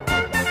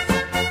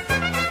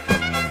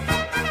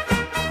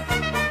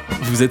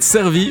Vous êtes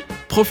servis,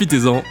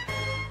 profitez-en.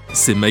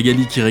 C'est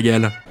Magaly qui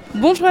régale.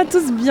 Bonjour à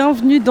tous,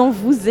 bienvenue dans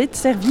Vous êtes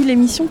servis,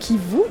 l'émission qui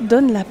vous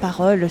donne la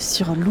parole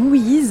sur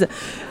Louise.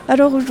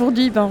 Alors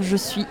aujourd'hui, je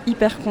suis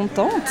hyper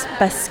contente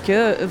parce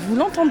que vous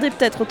l'entendez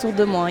peut-être autour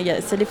de moi,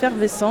 c'est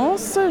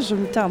l'effervescence, je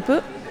me tais un peu.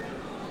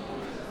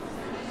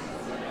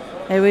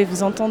 Et oui,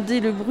 vous entendez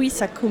le bruit,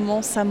 ça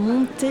commence à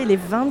monter, les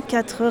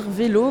 24 heures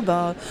vélo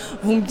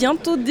vont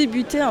bientôt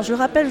débuter. Je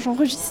rappelle,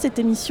 j'enregistre cette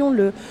émission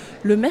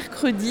le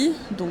mercredi,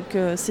 donc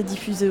c'est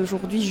diffusé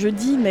aujourd'hui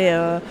jeudi, mais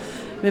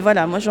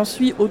voilà, moi j'en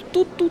suis au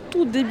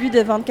tout début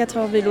des 24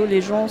 heures vélo.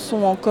 Les gens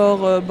sont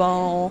encore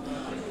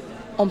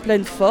en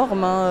pleine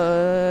forme,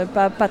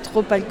 pas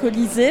trop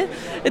alcoolisés.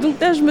 Et donc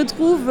là je me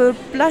trouve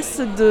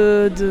place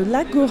de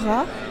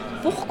l'Agora.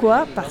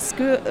 Pourquoi ? Parce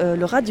que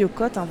le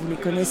Radio-Côte, vous les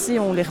connaissez,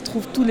 on les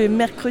retrouve tous les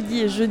mercredis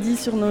et jeudis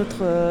sur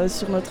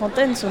notre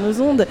antenne, sur nos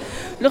ondes.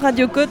 Le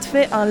Radio-Côte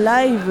fait un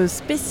live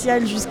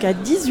spécial jusqu'à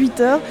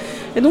 18h.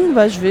 Et donc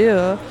je vais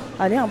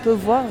aller un peu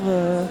voir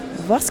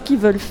ce qu'ils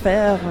veulent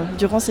faire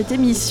durant cette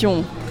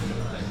émission.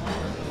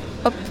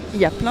 Hop, il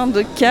y a plein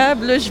de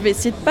câbles, je vais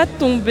essayer de pas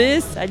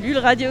tomber. Salut le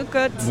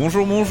Radio-Côte.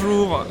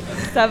 Bonjour.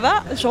 Ça va ?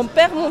 J'en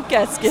perds mon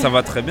casque. Ça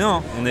va très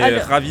bien, on est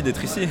ravis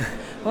d'être ici.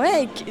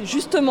 Ouais,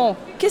 justement,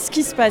 qu'est-ce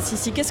qui se passe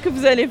ici ? Qu'est-ce que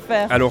vous allez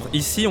faire ? Alors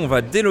ici, on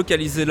va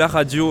délocaliser la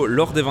radio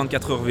lors des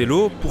 24 heures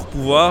vélo pour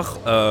pouvoir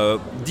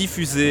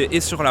diffuser et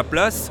sur la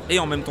place et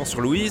en même temps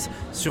sur Louise,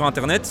 sur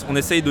Internet. On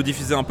essaye de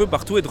diffuser un peu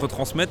partout et de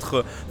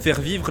retransmettre,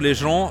 faire vivre les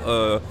gens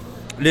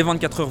les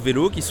 24 heures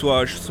vélo, qui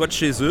soient soit de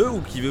chez eux ou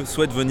qui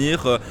souhaitent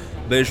venir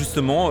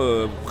justement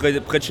près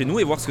de chez nous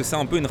et voir ce que c'est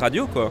un peu une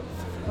radio, quoi.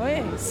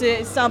 Oui,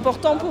 c'est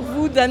important pour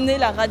vous d'amener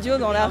la radio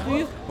dans la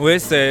rue ? Oui,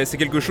 c'est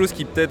quelque chose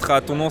qui peut-être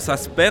a tendance à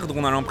se perdre.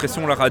 On a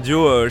l'impression la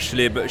radio chez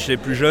les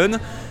plus jeunes.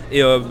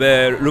 Et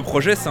le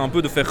projet, c'est un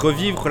peu de faire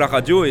revivre la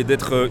radio et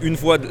d'être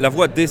la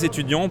voix des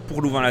étudiants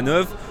pour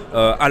Louvain-la-Neuve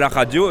à la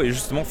radio et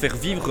justement faire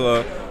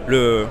vivre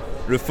le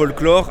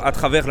folklore à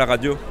travers la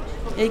radio.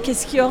 Et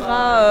qu'est-ce qu'il y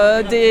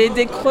aura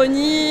des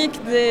chroniques,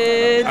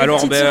 des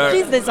petites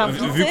surprises, des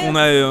invités ? Vu qu'on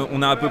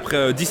a à peu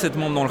près 17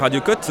 membres dans le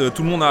Radio-Côte,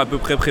 tout le monde a à peu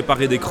près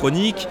préparé des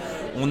chroniques.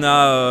 On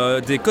a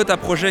des cotes à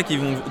projet qui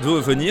vont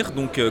venir,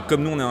 donc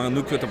comme nous on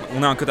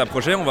a un cote à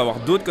projet, on va avoir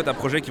d'autres cotes à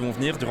projet qui vont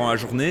venir durant la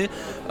journée,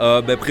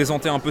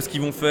 présenter un peu ce qu'ils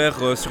vont faire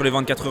sur les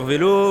 24 heures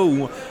vélo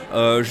ou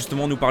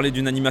justement nous parler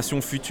d'une animation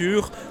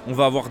future. On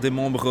va avoir des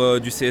membres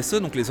du CSE,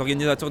 donc les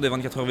organisateurs des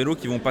 24 heures vélo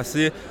qui vont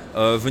passer,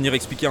 venir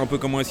expliquer un peu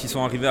comment est-ce qu'ils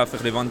sont arrivés à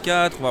faire les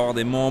 24. On va avoir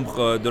des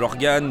membres de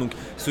l'organe, donc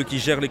ceux qui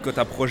gèrent les cotes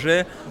à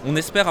projet. On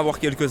espère avoir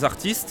quelques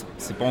artistes,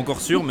 c'est pas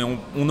encore sûr, mais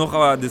on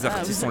aura des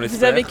artistes, on l'espère.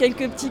 Vous avez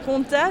quelques petits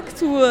contacts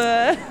ou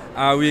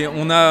Ah oui,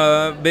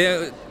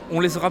 on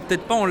les aura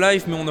peut-être pas en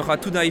live, mais on aura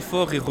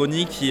Toudaïfort et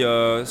Ronnie qui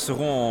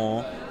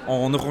seront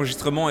en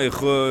enregistrement et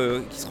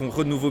qui seront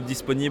de nouveau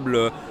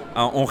disponibles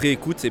en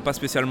réécoute. C'est pas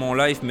spécialement en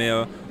live, mais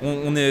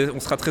on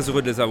sera très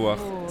heureux de les avoir.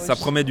 Ça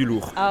promet du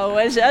lourd. Ah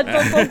ouais, j'ai hâte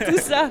d'entendre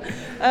tout ça.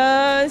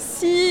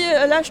 Si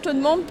là je te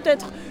demande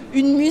peut-être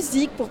une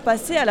musique pour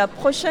passer à la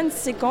prochaine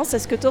séquence,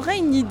 est-ce que tu aurais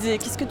une idée ?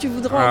 Qu'est-ce que tu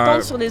voudrais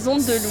entendre sur les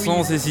ondes de Louise ?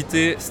 Sans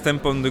hésiter,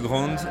 Stamp on the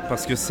Ground,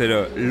 parce que c'est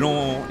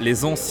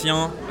les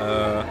anciens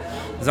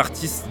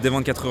artistes des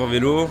 24 heures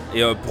vélo,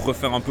 et pour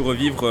refaire un peu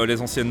revivre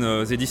les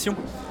anciennes éditions.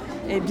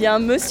 Eh bien,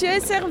 monsieur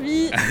est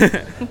servi.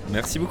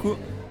 Merci beaucoup.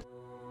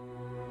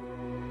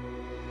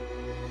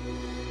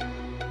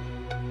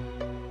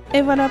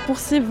 Et voilà pour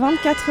ces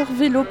 24 heures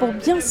vélo, pour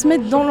bien se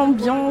mettre dans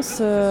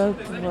l'ambiance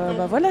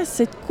pour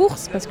cette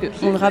course, parce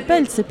qu'on le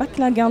rappelle, c'est pas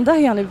que la guinda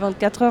les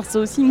 24 heures, c'est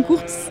aussi une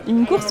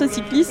course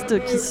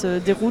cycliste qui se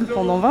déroule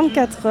pendant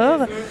 24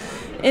 heures.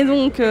 Et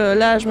donc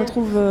là, je me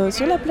trouve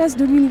sur la place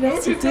de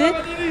l'université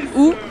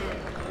où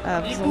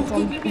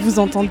vous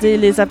entendez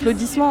les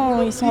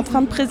applaudissements. Ils sont en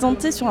train de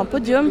présenter sur un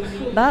podium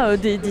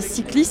des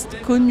cyclistes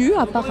connus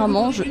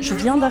apparemment. Je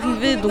viens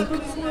d'arriver, donc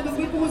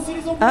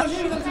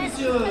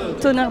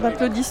tonnerre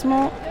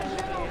d'applaudissements.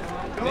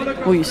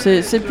 Oui,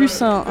 c'est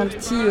plus un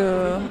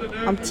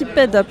petit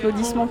pet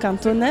d'applaudissements qu'un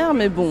tonnerre,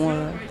 mais bon,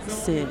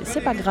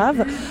 c'est pas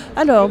grave.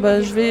 Alors,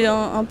 je vais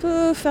un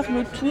peu faire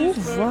le tour,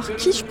 voir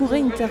qui je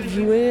pourrais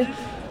interviewer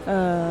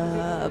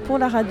pour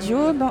la radio.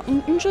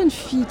 Une jeune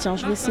fille, tiens,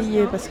 je vais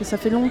essayer parce que ça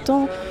fait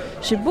longtemps.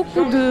 J'ai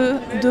beaucoup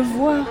de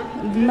voix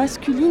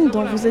masculines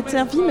dont vous êtes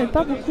servis, mais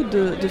pas beaucoup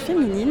de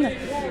féminines.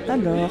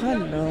 Alors.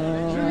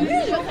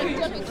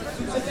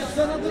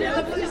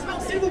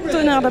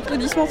 Tonnerre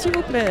d'applaudissements, s'il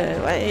vous plaît.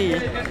 Ouais.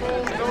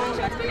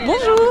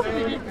 Bonjour.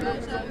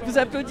 Vous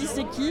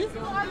applaudissez qui ?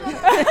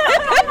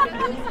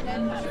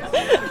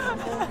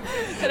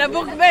 C'est la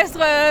bourgmestre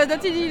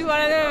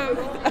d'Antilly-Louvain-la-Neuve.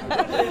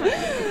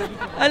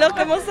 Alors,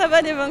 comment ça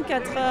va les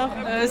 24 heures ?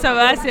 Ça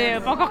va, c'est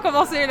pas encore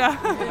commencé là.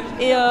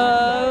 Et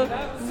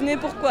vous venez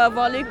pourquoi ?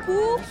 Voir les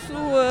courses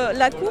ou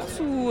la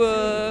course ou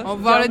on va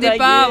voir le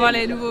départ, voir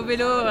les nouveaux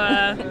vélos,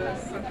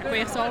 quoi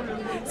ils ressemblent.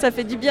 Ça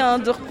fait du bien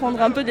de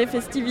reprendre un peu des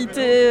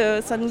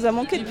festivités, ça nous a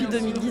manqué depuis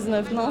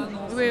 2019, non ?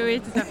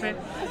 Oui, tout à fait.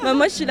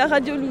 Moi, je suis la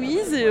radio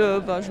Louise et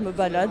je me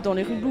balade dans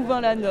les rues de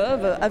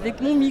Louvain-la-Neuve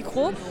avec mon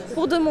micro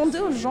pour demander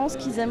aux gens ce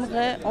qu'ils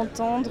aimeraient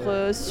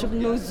entendre sur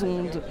nos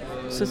ondes.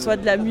 Que ce soit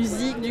de la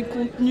musique, du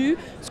contenu,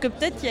 parce que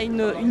peut-être il y a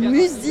une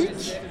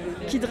musique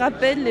qui te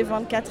rappelle les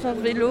 24 heures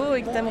vélo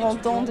et que tu aimerais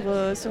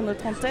entendre sur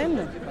notre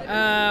antenne.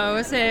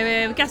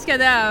 C'est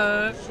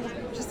Cascada.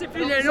 Je ne sais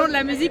plus le nom de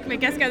la musique, mais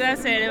Cascada,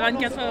 c'est les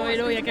 24 heures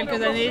vélo il y a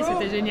quelques années,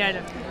 c'était génial.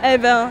 Eh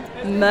ben,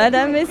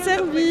 madame est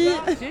servie.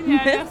 Génial,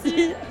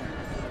 Merci.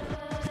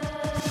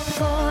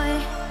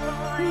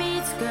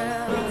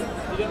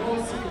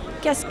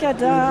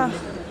 Cascada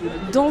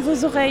dans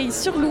vos oreilles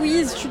sur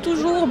Louise. Je suis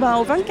toujours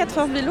aux 24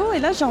 heures vélo et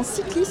là j'ai un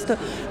cycliste.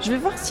 Je vais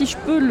voir si je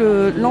peux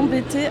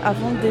l'embêter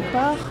avant le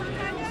départ.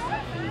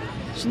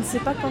 Je ne sais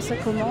pas quand ça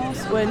commence.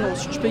 Ouais, non,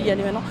 je peux y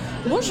aller maintenant.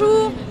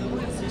 Bonjour.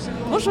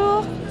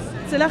 Bonjour.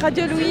 C'est la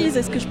radio Louise.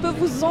 Est-ce que je peux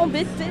vous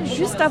embêter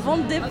juste avant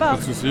le départ? Pas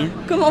de souci.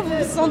 Comment vous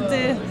vous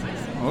sentez?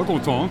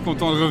 Content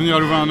de revenir à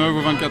Louvain-la-Neuve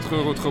aux 24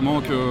 heures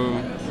autrement que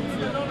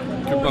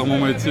par mon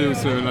métier, où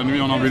c'est la nuit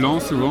en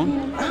ambulance souvent.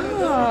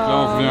 Là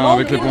on revient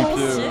avec les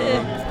pompiers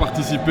pour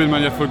participer de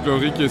manière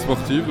folklorique et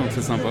sportive, donc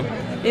c'est sympa.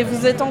 Et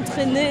vous êtes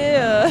entraîné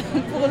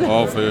pour le...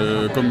 On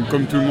fait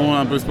comme tout le monde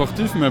un peu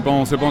sportif, mais on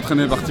ne s'est pas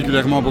entraîné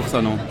particulièrement pour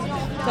ça, non.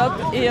 Top.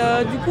 Et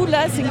du coup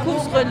là c'est une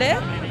course relais.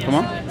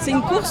 Comment? C'est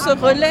une course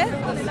relais.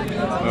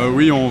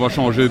 Oui, on va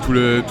changer tous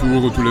les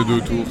tours ou tous les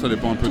 2 tours, ça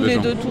dépend un peu des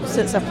gens. Tous les 2 tours,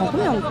 ça prend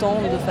combien de temps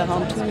de faire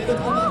un tour?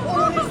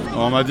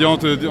 Alors, on m'a dit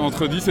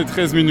entre 10 et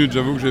 13 minutes,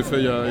 j'avoue que j'ai fait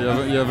il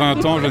y a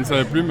 20 ans, je ne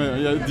savais plus, mais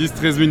il y a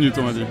 10-13 minutes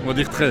on m'a dit. On va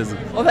dire 13.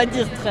 On va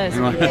dire 13.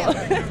 Ouais.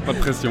 Pas de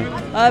pression.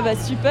 Ah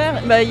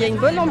super, il y a une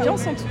bonne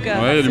ambiance en tout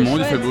cas. Ouais, il y a du monde,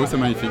 chouette. il fait beau, c'est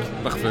magnifique,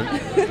 parfait.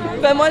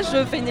 Moi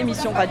je fais une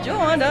émission radio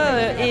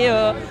et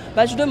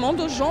je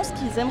demande aux gens ce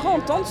qu'ils aimeraient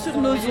entendre sur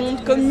nos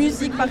ondes, comme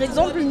musique. Par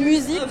exemple, une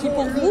musique qui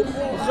pour vous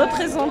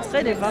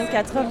représenterait les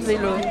 24 heures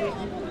vélo.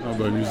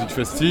 Musique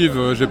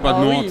festive, j'ai pas de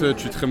nom en tête,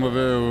 je suis très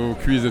mauvais au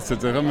quiz, etc.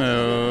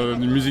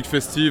 Mais une musique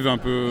festive un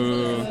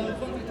peu...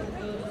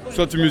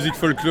 soit une musique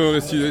folklore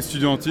et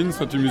estudiantine,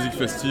 soit une musique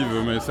festive.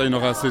 Mais ça, il y en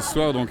aura assez ce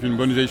soir, donc une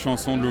bonne vieille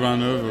chanson de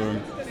Louvain-la-Neuve.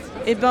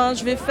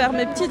 Je vais faire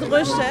mes petites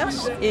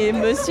recherches et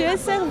monsieur est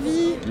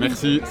servi.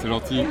 Merci, c'est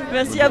gentil.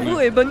 Merci à vous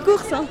et bonne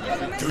course.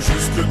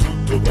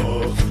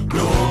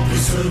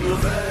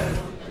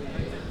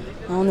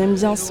 On aime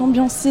bien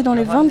s'ambiancer dans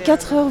les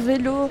 24 heures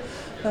vélo.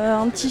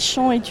 Un petit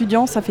chant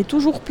étudiant, ça fait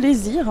toujours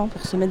plaisir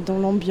pour se mettre dans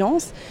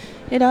l'ambiance.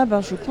 Et là,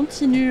 je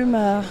continue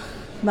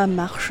ma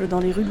marche dans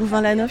les rues de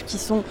Louvain-la-Neuve qui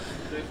sont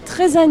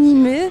très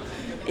animées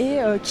et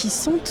qui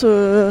sentent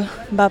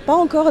pas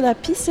encore la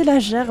pisse et la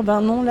gerbe.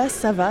 Non, là,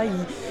 ça va.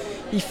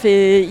 Il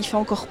fait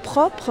encore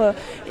propre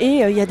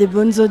et il y a des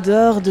bonnes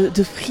odeurs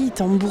de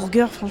frites,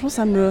 hamburgers. Franchement,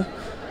 ça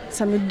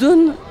me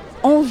donne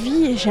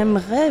envie et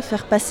j'aimerais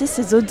faire passer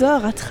ces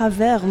odeurs à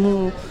travers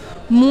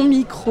mon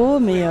micro,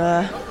 mais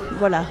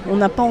voilà, on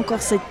n'a pas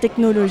encore cette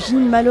technologie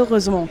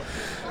malheureusement.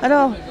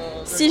 Alors,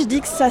 si je dis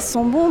que ça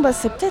sent bon,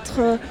 c'est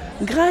peut-être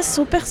grâce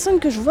aux personnes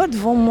que je vois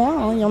devant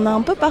moi. Il y en a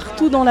un peu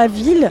partout dans la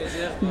ville,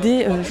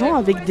 des gens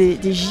avec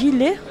des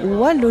gilets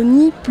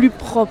Wallonie plus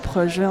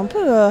propres. Je vais un peu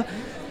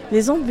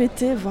les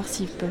embêter, voir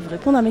s'ils peuvent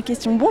répondre à mes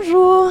questions.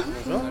 Bonjour.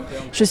 Bonjour.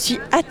 Je suis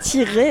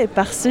attirée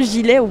par ce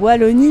gilet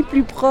Wallonie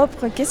plus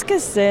propre. Qu'est-ce que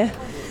c'est?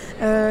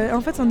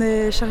 En fait, on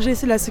est chargé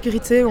ici de la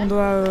sécurité. On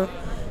doit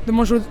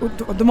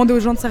demander aux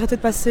gens de s'arrêter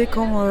de passer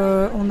quand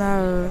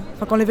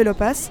quand les vélos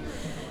passent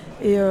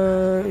et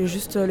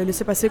juste les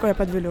laisser passer quand il n'y a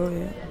pas de vélo.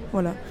 Et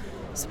voilà.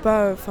 C'est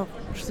pas,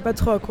 je sais pas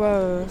trop à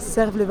quoi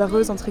servent les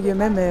vareuses entre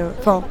guillemets, mais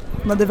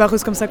on a des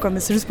vareuses comme ça quoi. Mais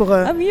c'est juste pour.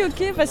 Ah oui,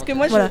 ok, parce que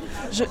moi voilà.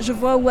 je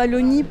vois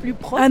Wallonie plus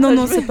propre. Ah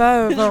non, c'est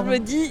pas. Je me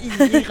dis,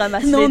 ils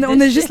ramassent les non, déchets. on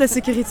est juste la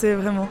sécurité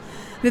vraiment.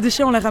 Les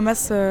déchets, on les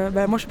ramasse.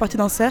 Moi, je suis partie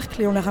d'un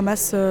cercle et on les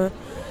ramasse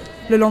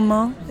le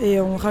lendemain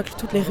et on racle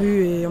toutes les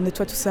rues et on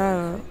nettoie tout ça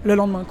le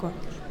lendemain quoi.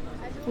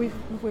 Oui,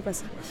 vous pouvez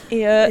passer.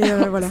 Et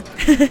voilà.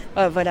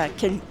 Voilà,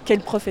 quel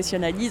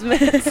professionnalisme.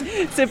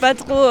 C'est pas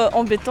trop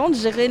embêtant de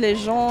gérer les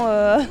gens.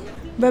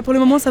 Pour le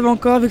moment, ça va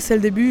encore vu que c'est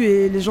le début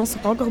et les gens sont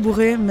pas encore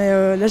bourrés. Mais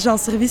là, j'ai un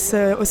service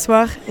au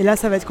soir et là,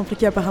 ça va être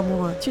compliqué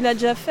apparemment. Tu l'as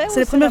déjà fait?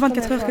 C'est les premières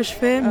 24 heures que je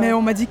fais, mais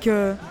on m'a dit qu'il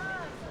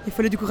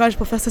fallait du courage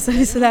pour faire ce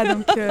service-là.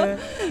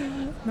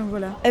 Donc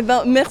voilà.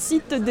 Merci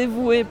de te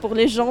dévouer pour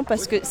les gens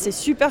parce que c'est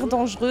super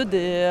dangereux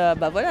des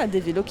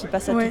vélos qui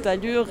passent à toute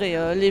allure et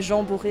les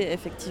gens bourrés,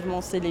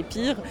 effectivement, c'est les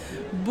pires.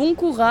 Bon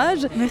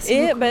courage. Merci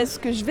et beaucoup. Ce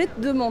que je vais te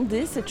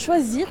demander, c'est de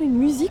choisir une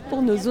musique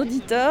pour nos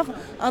auditeurs,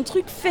 un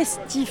truc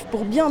festif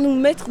pour bien nous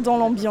mettre dans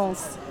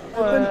l'ambiance.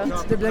 Pump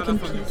It de Black and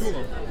Peas.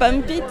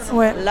 Pump It,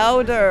 ouais.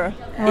 Louder.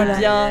 Voilà. Eh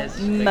bien,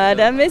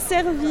 madame est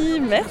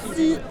servie.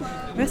 Merci.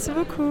 Merci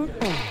beaucoup.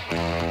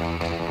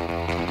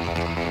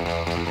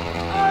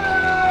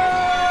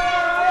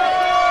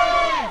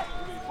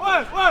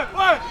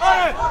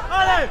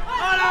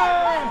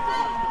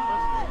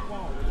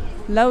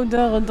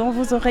 Louder dans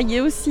vos oreilles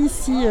et aussi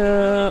ici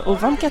aux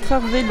 24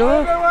 heures vélo.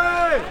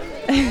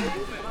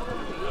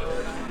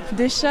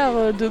 des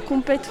chars de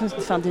compète,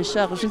 enfin des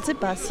chars, je ne sais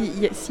pas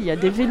s'il y a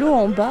des vélos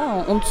en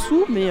bas, en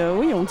dessous, mais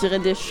oui, on dirait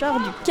des chars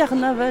du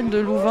carnaval de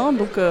Louvain.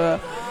 Donc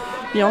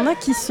il y en a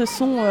qui se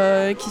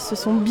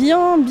sont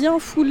bien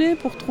foulés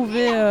pour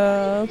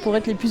pour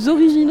être les plus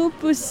originaux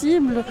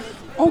possibles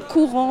en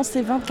courant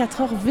ces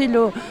 24 heures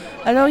vélo.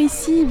 Alors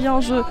ici, eh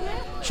bien,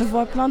 je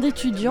vois plein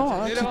d'étudiants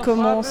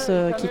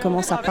qui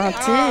commencent à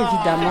peinter,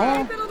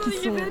 évidemment.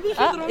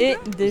 Et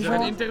des gens...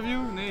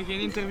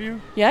 Geen interview?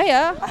 Ja.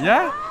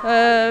 Ja?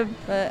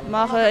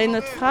 Maar in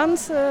het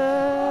Frans...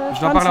 Je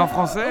dois parler en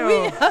français?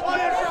 Oui.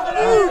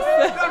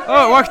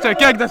 Oh, wacht,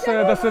 kijk,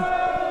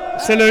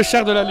 c'est le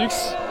char de la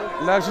luxe.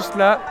 Là, juste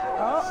là.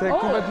 C'est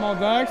complètement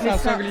dingue, c'est un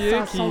sanglier C'est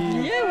un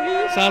sanglier, oui.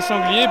 C'est un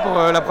sanglier pour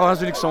la province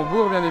du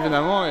Luxembourg, bien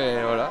évidemment, et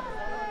voilà.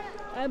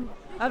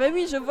 Ah bah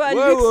oui, je vois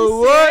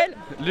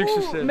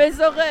Luxe mes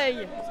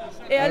oreilles.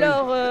 Et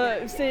alors,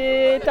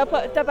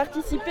 t'as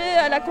participé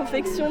à la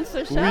confection de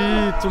ce char?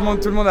 Oui,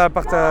 tout le monde a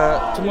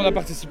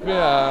participé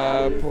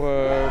pour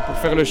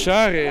faire le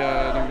char, et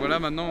donc voilà,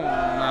 maintenant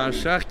on a un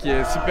char qui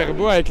est super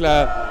beau avec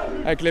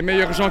les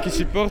meilleurs gens qui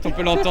supportent, on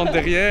peut l'entendre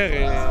derrière,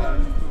 et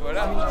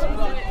voilà.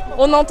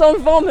 On entend le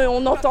vent, mais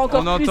on entend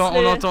encore plus.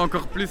 On entend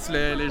encore plus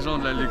les gens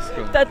de la luxe,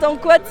 quoi. T'attends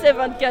quoi de ces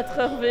 24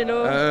 heures vélo?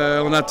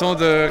 On attend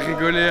de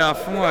rigoler à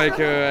fond avec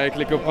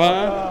les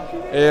copains,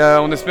 et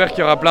on espère qu'il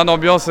y aura plein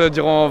d'ambiance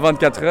durant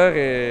 24 heures,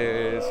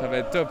 et ça va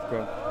être top,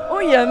 quoi. Oh,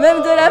 il y a même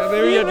de la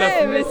fumée, oui, y a de la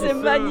fumée mais qui c'est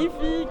sort.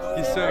 magnifique.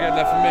 Il y a de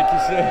la fumée qui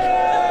sort.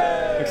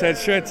 Donc ça va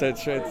être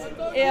chouette.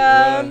 Et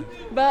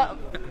Voilà.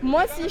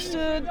 moi, si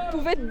je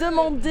pouvais te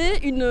demander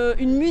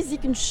une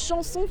musique, une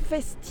chanson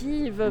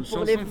festive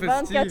pour les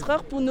 24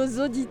 heures pour nos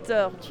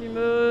auditeurs, tu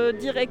me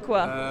dirais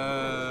quoi?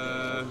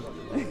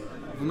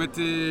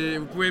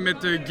 Vous pouvez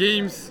mettre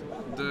Games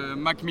de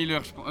Mac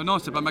Miller. Non,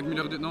 c'est pas Mac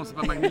Miller.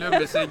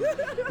 Mais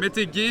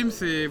mettez Games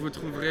et vous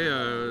trouverez.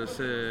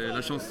 C'est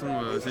la chanson.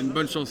 C'est une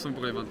bonne chanson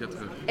pour les 24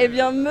 heures. Eh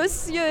bien,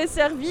 monsieur est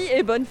servi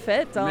et bonne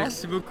fête.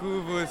 Merci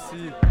beaucoup, vous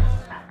aussi.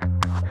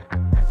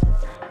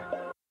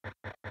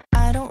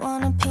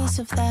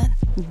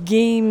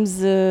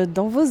 Games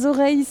dans vos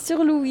oreilles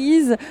sur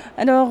Louise.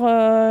 Alors,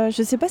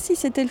 je ne sais pas si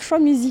c'était le choix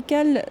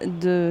musical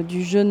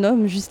du jeune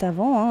homme juste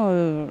avant.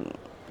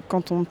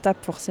 Quand on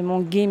tape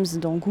forcément Games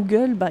dans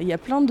Google, il y a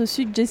plein de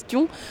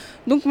suggestions.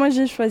 Donc moi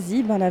j'ai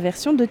choisi la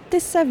version de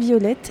Tessa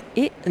Violette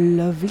et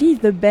Lovely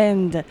the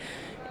Band.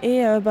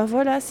 Et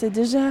voilà, c'est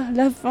déjà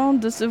la fin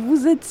de ce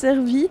Vous êtes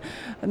servi.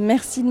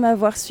 Merci de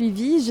m'avoir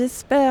suivi.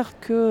 J'espère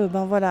que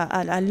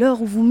à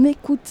l'heure où vous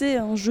m'écoutez,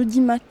 un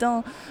jeudi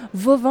matin,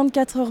 vos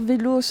 24 heures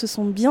vélo se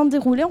sont bien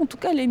déroulées. En tout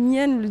cas, les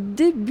miennes, le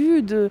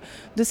début de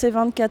ces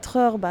 24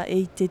 heures a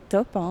été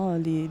top.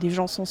 Les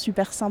gens sont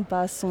super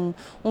sympas.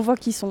 On voit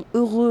qu'ils sont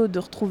heureux de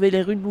retrouver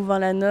les rues de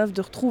Louvain-la-Neuve,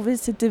 de retrouver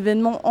cet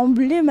événement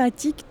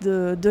emblématique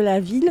de la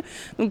ville.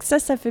 Donc ça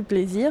fait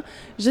plaisir.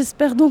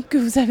 J'espère donc que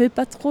vous n'avez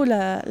pas trop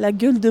la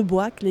gueule de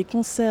bois, que les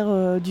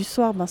concerts du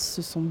soir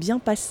se sont bien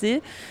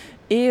passés,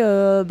 et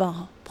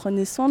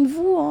prenez soin de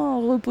vous,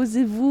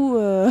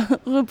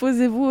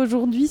 reposez-vous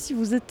aujourd'hui si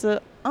vous êtes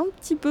un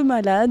petit peu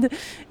malade,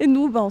 et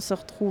nous on se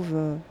retrouve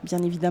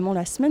bien évidemment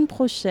la semaine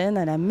prochaine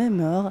à la même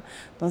heure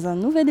dans un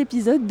nouvel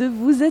épisode de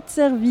Vous êtes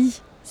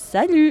servi.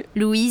 Salut.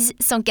 Louise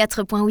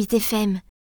 104.8 FM.